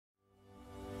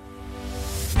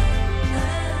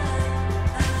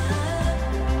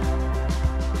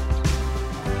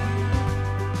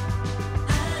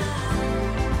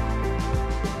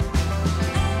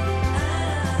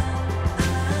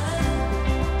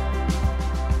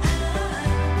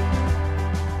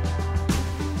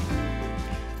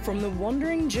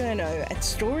wandering journo at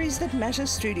Stories That Matter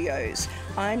Studios.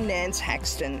 I'm Nance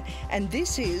Haxton, and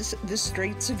this is The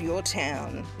Streets of Your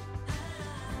Town,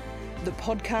 the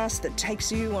podcast that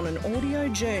takes you on an audio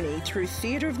journey through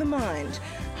theatre of the mind,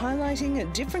 highlighting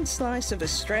a different slice of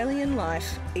Australian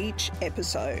life each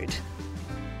episode.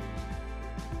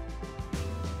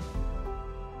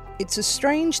 It's a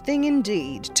strange thing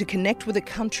indeed to connect with a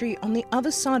country on the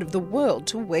other side of the world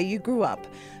to where you grew up,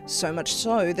 so much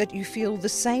so that you feel the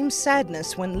same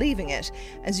sadness when leaving it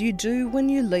as you do when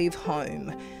you leave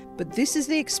home. But this is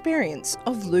the experience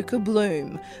of Luca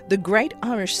Bloom, the great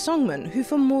Irish songman who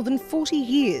for more than 40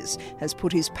 years has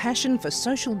put his passion for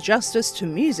social justice to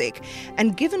music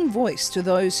and given voice to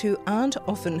those who aren't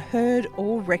often heard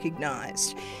or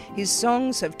recognised. His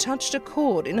songs have touched a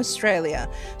chord in Australia,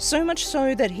 so much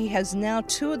so that he has now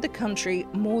toured the country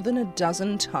more than a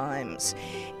dozen times.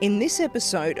 In this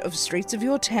episode of Streets of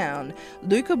Your Town,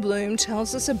 Luca Bloom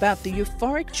tells us about the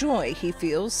euphoric joy he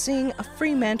feels seeing a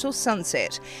Fremantle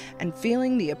sunset and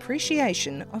feeling the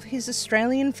appreciation of his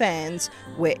Australian fans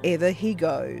wherever he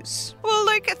goes. Well,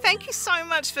 Luca, thank you so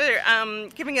much for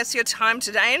giving us your time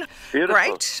today. Beautiful.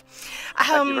 Great.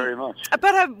 Thank you very much.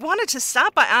 But I wanted to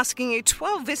start by asking you,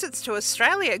 12 visits to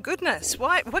Australia. Goodness,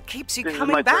 what keeps you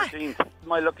coming back?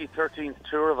 My lucky 13th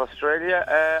tour of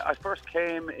Australia. I first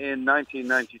came in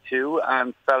 1992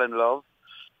 and fell in love.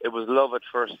 It was love at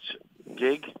first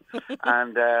gig.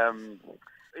 And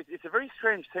it's a very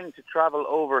strange thing to travel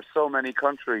over so many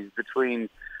countries between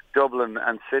Dublin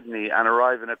and Sydney and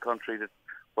arrive in a country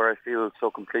where I feel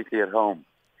so completely at home.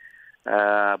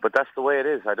 But that's the way it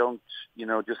is. I don't,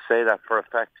 just say that for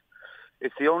effect.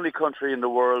 It's the only country in the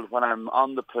world when I'm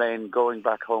on the plane going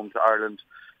back home to Ireland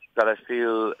that I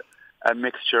feel a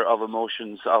mixture of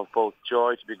emotions of both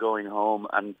joy to be going home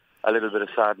and a little bit of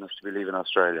sadness to be leaving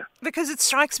Australia. Because it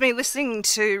strikes me listening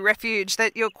to Refuge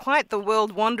that you're quite the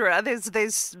world wanderer.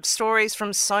 There's stories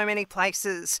from so many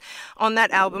places on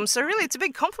that album. So really it's a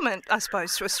big compliment, I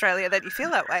suppose, to Australia that you feel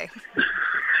that way.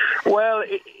 Well,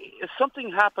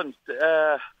 something happened.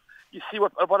 You see,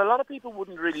 what a lot of people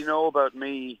wouldn't really know about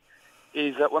me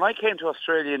is that when I came to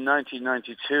Australia in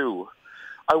 1992,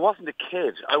 I wasn't a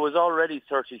kid. I was already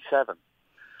 37.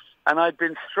 And I'd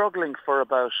been struggling for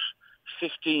about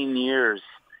 15 years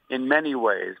in many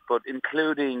ways, but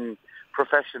including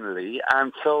professionally.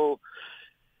 And so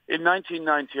in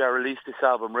 1990, I released this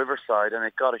album, Riverside, and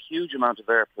it got a huge amount of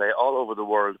airplay all over the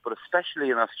world, but especially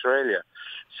in Australia.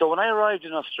 So when I arrived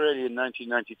in Australia in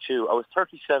 1992, I was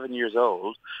 37 years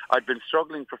old. I'd been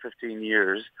struggling for 15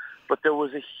 years, but there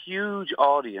was a huge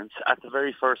audience at the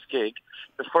very first gig.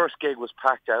 The first gig was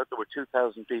packed out. There were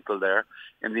 2,000 people there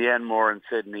in the Enmore in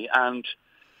Sydney, and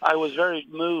I was very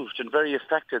moved and very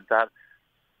affected that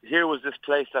here was this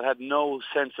place that had no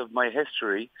sense of my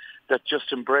history, that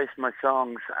just embraced my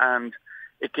songs, and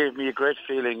it gave me a great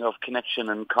feeling of connection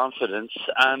and confidence.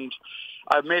 And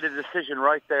I made a decision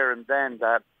right there and then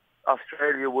that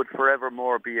Australia would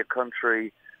forevermore be a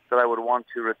country that I would want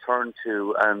to return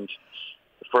to, and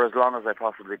for as long as I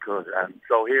possibly could. And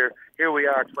so here we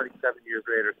are 27 years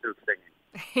later still singing.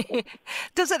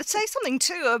 Does it say something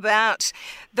too about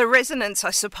the resonance,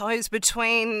 I suppose,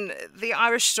 between the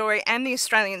Irish story and the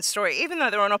Australian story, even though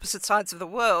they're on opposite sides of the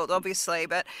world, obviously,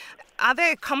 but are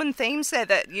there common themes there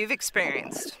that you've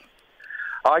experienced?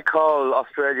 I call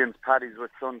Australians paddies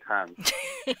with suntans.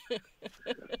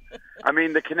 I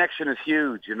mean, the connection is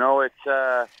huge,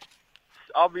 It's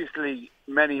obviously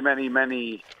many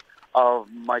of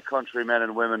my countrymen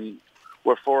and women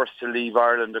were forced to leave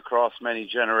Ireland across many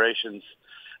generations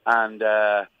and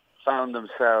found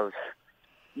themselves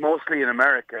mostly in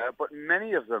America, but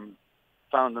many of them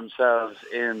found themselves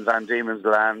in Van Diemen's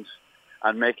Land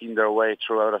and making their way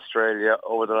throughout Australia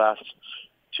over the last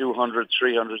 200,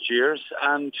 300 years.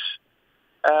 And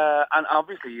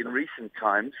obviously in recent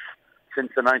times,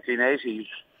 since the 1980s,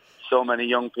 so many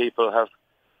young people have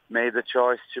made the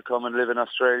choice to come and live in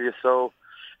Australia. So,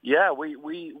 yeah,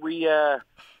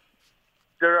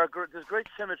 there's great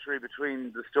symmetry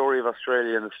between the story of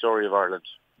Australia and the story of Ireland.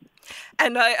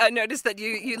 And I noticed that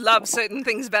you love certain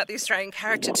things about the Australian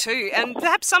character too, and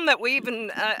perhaps some that we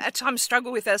even at times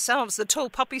struggle with ourselves. The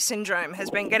tall poppy syndrome has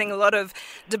been getting a lot of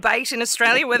debate in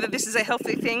Australia, whether this is a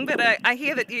healthy thing, but I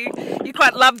hear that you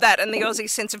quite love that and the Aussie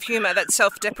sense of humour, that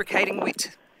self-deprecating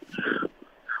wit.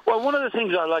 Well, one of the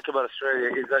things I like about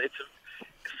Australia is that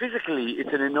physically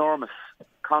it's an enormous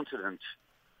continent,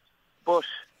 but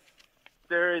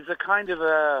there is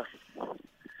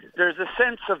there's a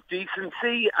sense of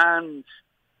decency and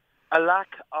a lack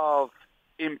of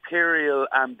imperial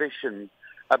ambition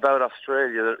about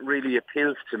Australia that really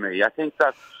appeals to me. I think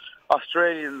that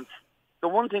Australians the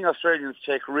one thing Australians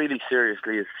take really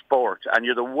seriously is sport, and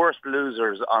you're the worst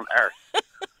losers on earth.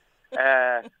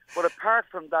 But apart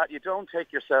from that, you don't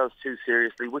take yourselves too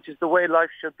seriously, which is the way life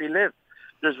should be lived.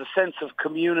 There's a sense of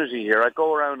community here. I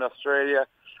go around Australia,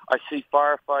 I see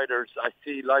firefighters, I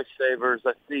see lifesavers,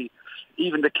 I see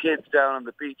even the kids down on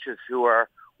the beaches who are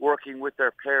working with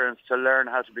their parents to learn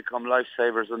how to become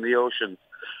lifesavers in the ocean.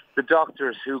 The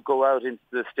doctors who go out into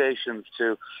the stations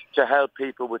to help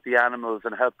people with the animals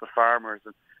and help the farmers.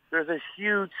 And there's a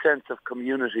huge sense of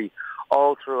community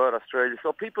all throughout Australia.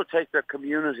 So people take their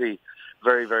community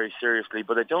very, very seriously,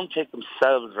 but they don't take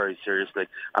themselves very seriously.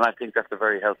 And I think that's a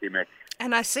very healthy mix.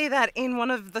 And I see that in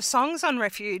one of the songs on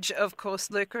Refuge, of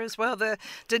course, Luca, as well, the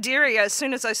Didiri. As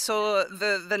soon as I saw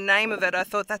the name of it, I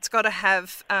thought that's got to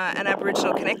have an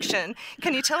Aboriginal connection.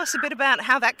 Can you tell us a bit about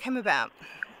how that came about?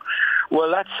 Well,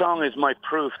 that song is my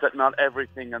proof that not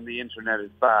everything on the internet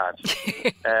is bad.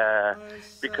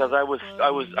 Because I was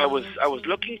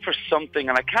looking for something,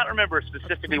 and I can't remember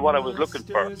specifically what I was looking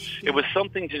for. It was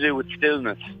something to do with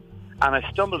stillness, and I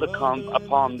stumbled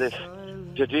upon this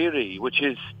Didiri, which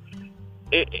is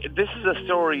this is a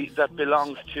story that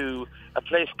belongs to a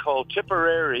place called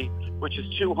Tipperary, which is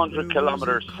 200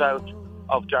 kilometres south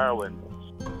of Darwin.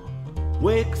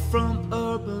 Wake from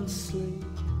urban sleep,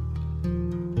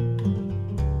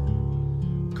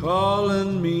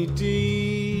 calling me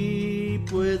deep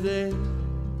within.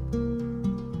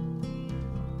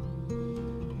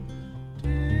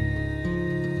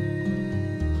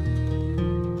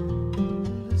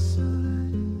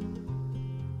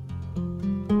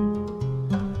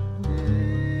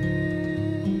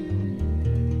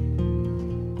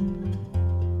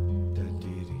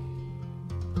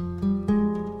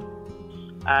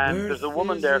 And there's a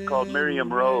woman there called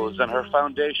Miriam Rose, and her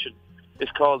foundation is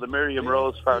called the Miriam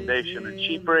Rose Foundation, and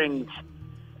she brings,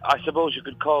 I suppose you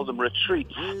could call them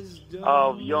retreats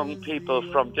of young people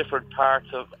from different parts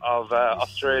of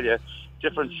Australia,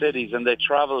 different cities, and they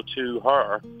travel to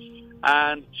her.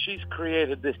 And she's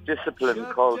created this discipline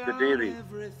called Didiri.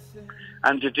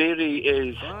 And Didiri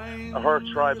is her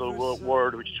tribal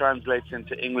word, which translates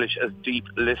into English as deep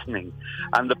listening.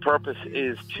 And the purpose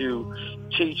is to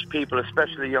teach people,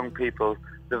 especially young people,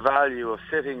 the value of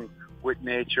sitting with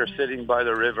nature, sitting by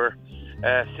the river,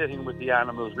 sitting with the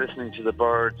animals, listening to the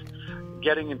birds,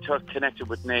 getting in touch, connected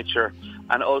with nature,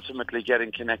 and ultimately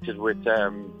getting connected with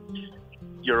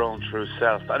your own true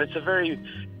self. And it's a very,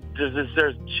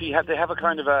 they have a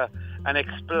kind of an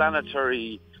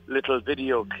explanatory little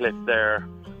video clip there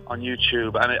on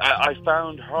YouTube, and I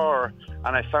found her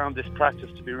and I found this practice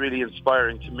to be really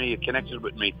inspiring to me. It connected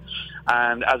with me,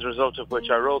 and as a result of which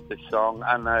I wrote this song,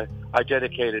 and I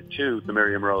dedicate it to the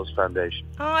Miriam Rose Foundation.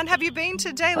 Oh, and have you been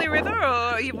to Daly River,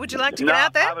 or would you like to get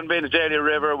out there? I haven't been to Daly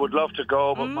River. Would love to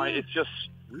go, but it's just,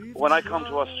 when I come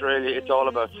to Australia, it's all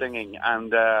about singing,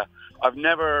 and I've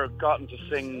never gotten to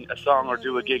sing a song or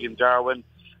do a gig in Darwin.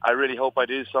 I really hope I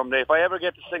do someday. If I ever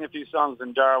get to sing a few songs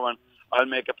in Darwin, I'll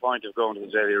make a point of going to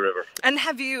the Daly River. And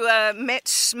have you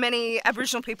met many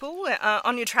Aboriginal people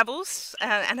on your travels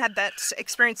and had that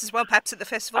experience as well, perhaps at the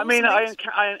festivals? I mean,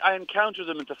 I encounter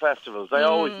them at the festivals.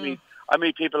 I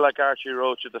meet people like Archie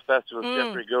Roach at the festivals,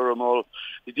 Jeffrey Gurumul.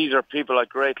 These are people I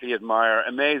greatly admire,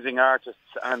 amazing artists,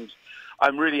 and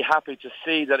I'm really happy to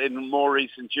see that in more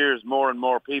recent years, more and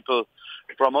more people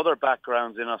from other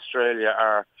backgrounds in Australia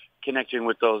are connecting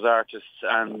with those artists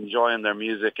and enjoying their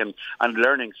music and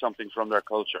learning something from their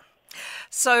culture.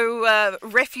 So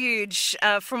Refuge,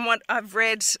 from what I've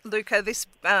read, Luca, this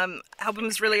album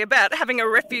is really about having a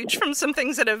refuge from some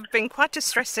things that have been quite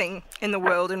distressing in the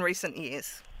world in recent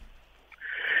years.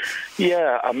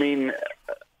 Yeah, I mean,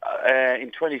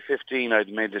 in 2015 I'd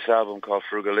made this album called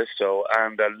Frugalisto,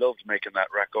 and I loved making that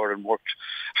record and worked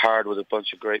hard with a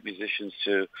bunch of great musicians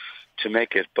to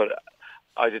make it. But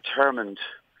I determined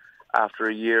after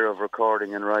a year of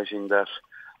recording and writing that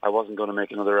I wasn't going to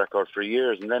make another record for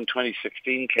years. And then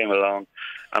 2016 came along,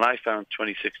 and I found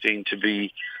 2016 to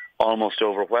be almost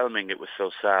overwhelming. It was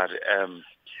so sad.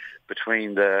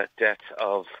 Between the death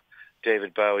of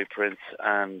David Bowie, Prince,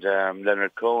 and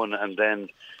Leonard Cohen, and then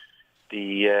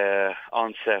the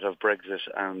onset of Brexit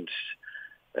and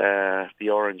the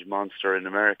Orange Monster in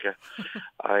America,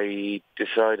 I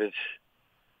decided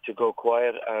to go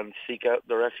quiet and seek out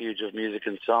the refuge of music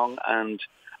and song, and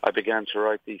I began to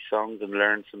write these songs and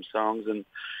learn some songs, and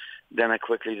then I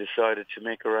quickly decided to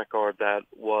make a record that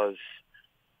was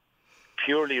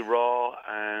purely raw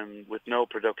and with no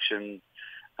production,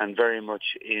 and very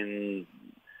much in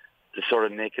the sort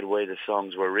of naked way the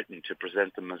songs were written, to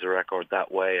present them as a record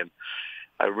that way. And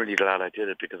I'm really glad I did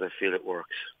it, because I feel it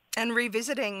works. And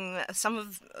revisiting some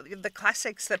of the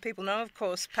classics that people know, of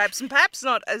course, perhaps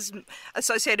not as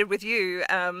associated with you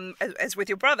as with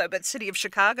your brother, but City of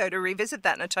Chicago, to revisit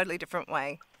that in a totally different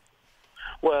way.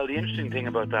 Well, the interesting thing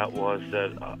about that was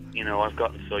that, I've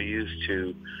gotten so used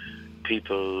to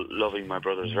people loving my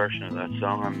brother's version of that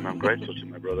song, and I'm grateful to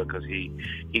my brother because he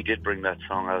did bring that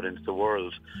song out into the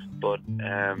world. But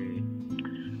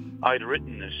I'd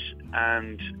written it,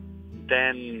 and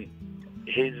then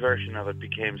his version of it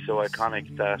became so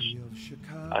iconic that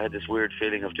I had this weird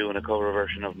feeling of doing a cover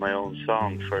version of my own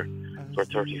song for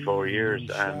 34 years.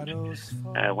 And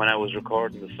when I was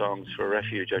recording the songs for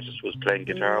Refuge, I just was playing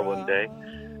guitar one day,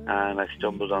 and I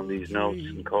stumbled on these notes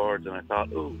and chords, and I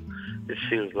thought, ooh, this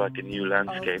feels like a new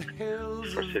landscape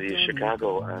for City of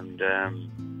Chicago. And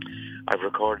I've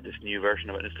recorded this new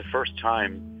version of it. And it's the first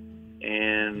time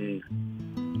in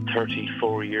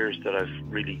 34 years that I've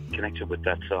really connected with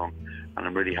that song, and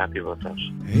I'm really happy about that.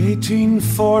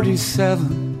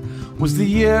 1847 was the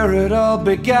year it all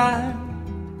began.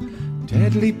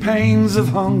 Deadly pains of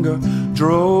hunger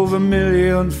drove 1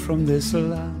 million from this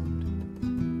land.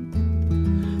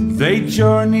 They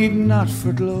journeyed not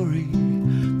for glory,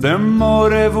 their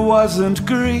motive wasn't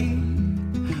greed.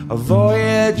 A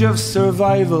voyage of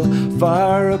survival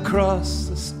far across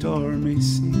the stormy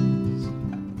seas.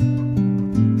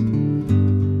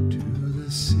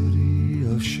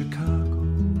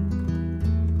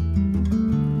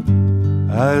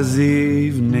 As the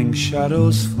evening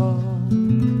shadows fall,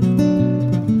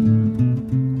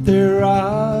 there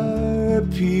are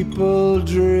people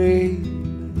dreaming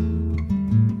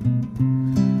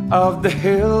of the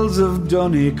hills of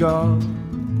Donegal.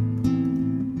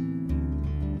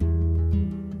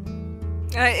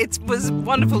 It was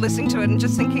wonderful listening to it and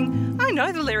just thinking, I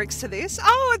know the lyrics to this.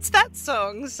 Oh, it's that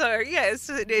song. So, yes,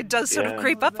 it does sort of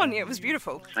creep up on you. It was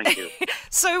beautiful. Thank you.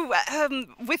 So,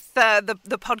 with the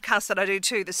podcast that I do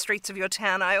too, The Streets of Your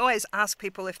Town, I always ask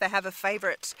people if they have a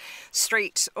favourite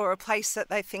street or a place that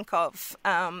they think of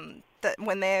that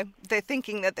when they're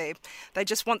thinking that they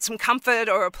just want some comfort,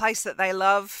 or a place that they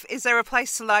love. Is there a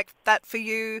place like that for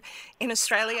you in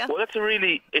Australia? Well, it's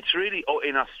really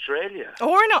in Australia.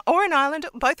 Or in Ireland.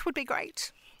 Both would be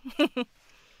great.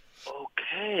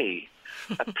 Okay.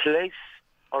 A place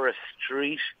or a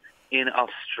street in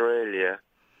Australia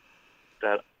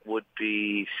that would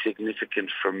be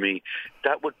significant for me.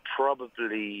 That would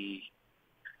probably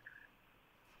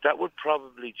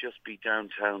just be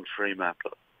downtown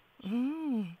Fremantle.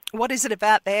 What is it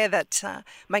about there that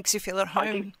makes you feel at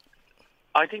home?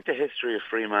 I think the history of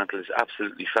Fremantle is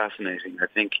absolutely fascinating. I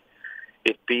think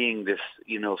it being this,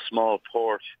 small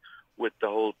port with the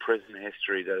whole prison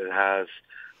history that it has,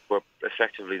 where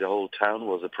effectively the whole town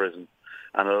was a prison,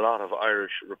 and a lot of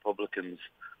Irish Republicans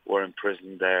were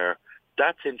imprisoned there.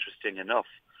 That's interesting enough.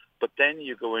 But then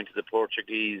you go into the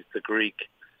Portuguese, the Greek,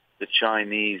 the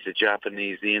Chinese, the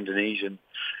Japanese, the Indonesian,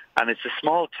 and it's a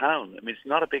small town. I mean, it's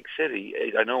not a big city.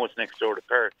 I know it's next door to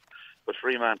Perth, but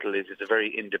Fremantle is a very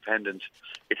independent.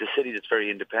 It's a city that's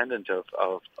very independent of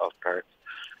Perth.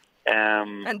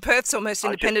 And Perth's almost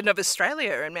independent of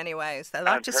Australia in many ways. They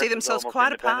like to see themselves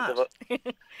quite apart.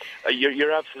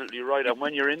 You're absolutely right. And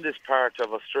when you're in this part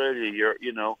of Australia, you're,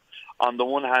 on the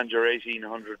one hand, you're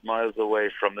 1,800 miles away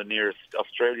from the nearest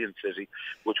Australian city,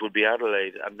 which would be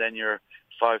Adelaide, and then you're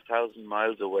 5,000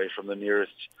 miles away from the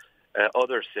nearest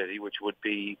other city, which would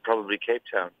be probably Cape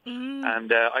Town.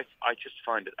 And I just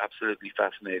find it absolutely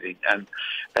fascinating. And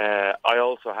I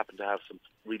also happen to have some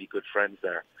really good friends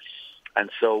there. And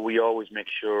so we always make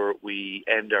sure we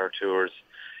end our tours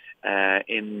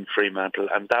in Fremantle.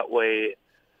 And that way,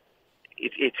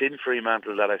 it's in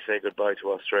Fremantle that I say goodbye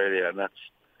to Australia. And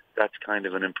that's kind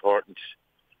of an important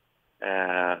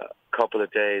couple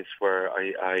of days where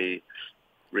I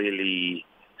really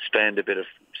spend a bit of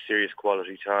serious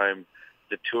quality time.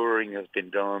 The touring has been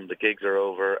done, the gigs are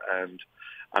over, and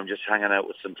I'm just hanging out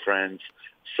with some friends,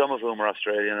 some of whom are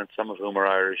Australian and some of whom are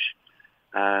Irish.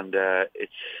 And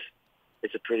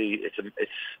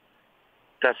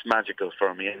that's magical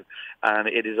for me, and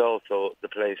it is also the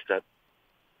place that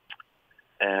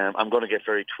I'm going to get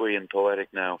very twee and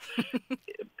poetic now.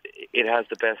 It has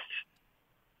the best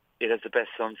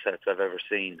sunsets I've ever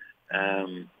seen,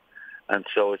 and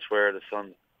so it's where the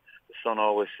sun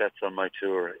always sets on my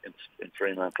tour in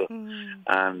Fremantle,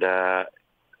 and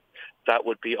that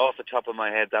would be, off the top of my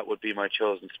head, that would be my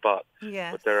chosen spot.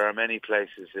 Yes. But there are many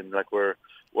places,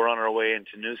 we're on our way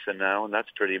into Noosa now, and that's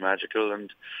pretty magical.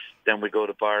 And then we go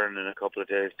to Byron in a couple of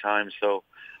days' time. So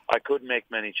I could make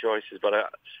many choices, but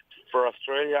for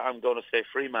Australia, I'm going to say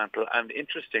Fremantle. And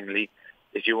interestingly,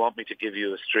 if you want me to give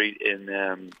you a street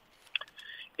in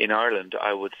in Ireland,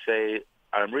 I would say,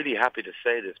 I'm really happy to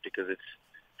say this because it's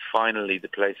finally the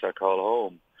place I call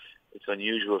home. It's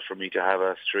unusual for me to have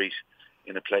a street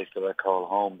in a place that I call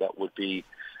home. That would be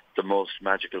the most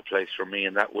magical place for me,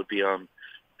 and that would be on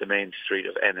the main street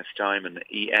of Ennistymon,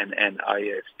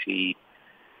 Ennistymon,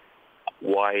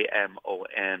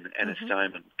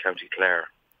 Ennistymon, County Clare.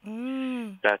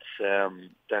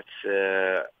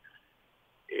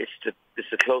 It's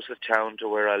the closest town to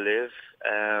where I live,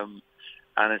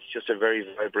 and it's just a very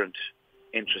vibrant,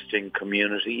 interesting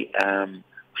community,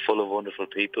 full of wonderful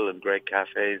people and great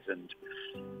cafes and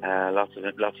lots of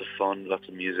fun, lots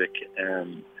of music.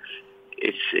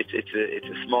 It's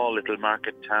a small little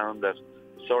market town that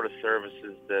sort of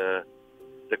services the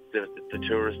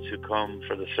tourists who come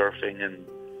for the surfing and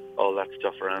all that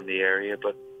stuff around the area,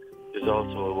 but there's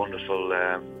also a wonderful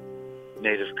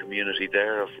native community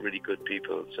there of really good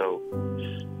people. So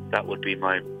that would be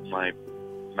my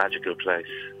magical place.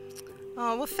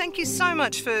 Oh, well, thank you so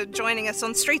much for joining us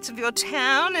on Streets of Your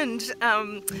Town and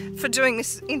for doing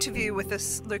this interview with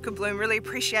us, Luca Bloom. Really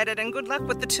appreciate it, and good luck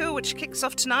with the tour, which kicks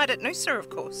off tonight at Noosa, of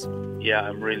course. Yeah,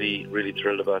 I'm really, really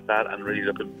thrilled about that and really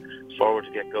looking forward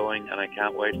to get going, and I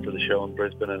can't wait for the show in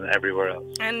Brisbane and everywhere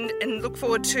else. And look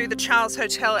forward to the Charles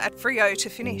Hotel at Freo to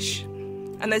finish.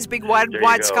 And those big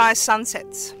wide sky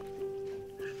sunsets.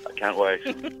 I can't wait.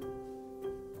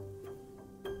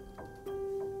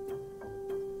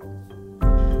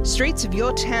 Streets of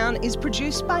Your Town is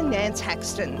produced by Nance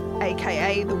Haxton,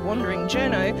 aka The Wandering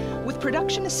Journo, with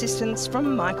production assistance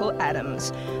from Michael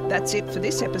Adams. That's it for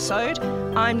this episode.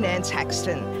 I'm Nance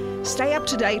Haxton. Stay up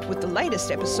to date with the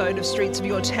latest episode of Streets of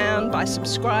Your Town by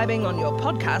subscribing on your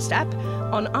podcast app,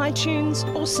 on iTunes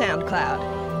or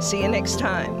SoundCloud. See you next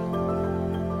time.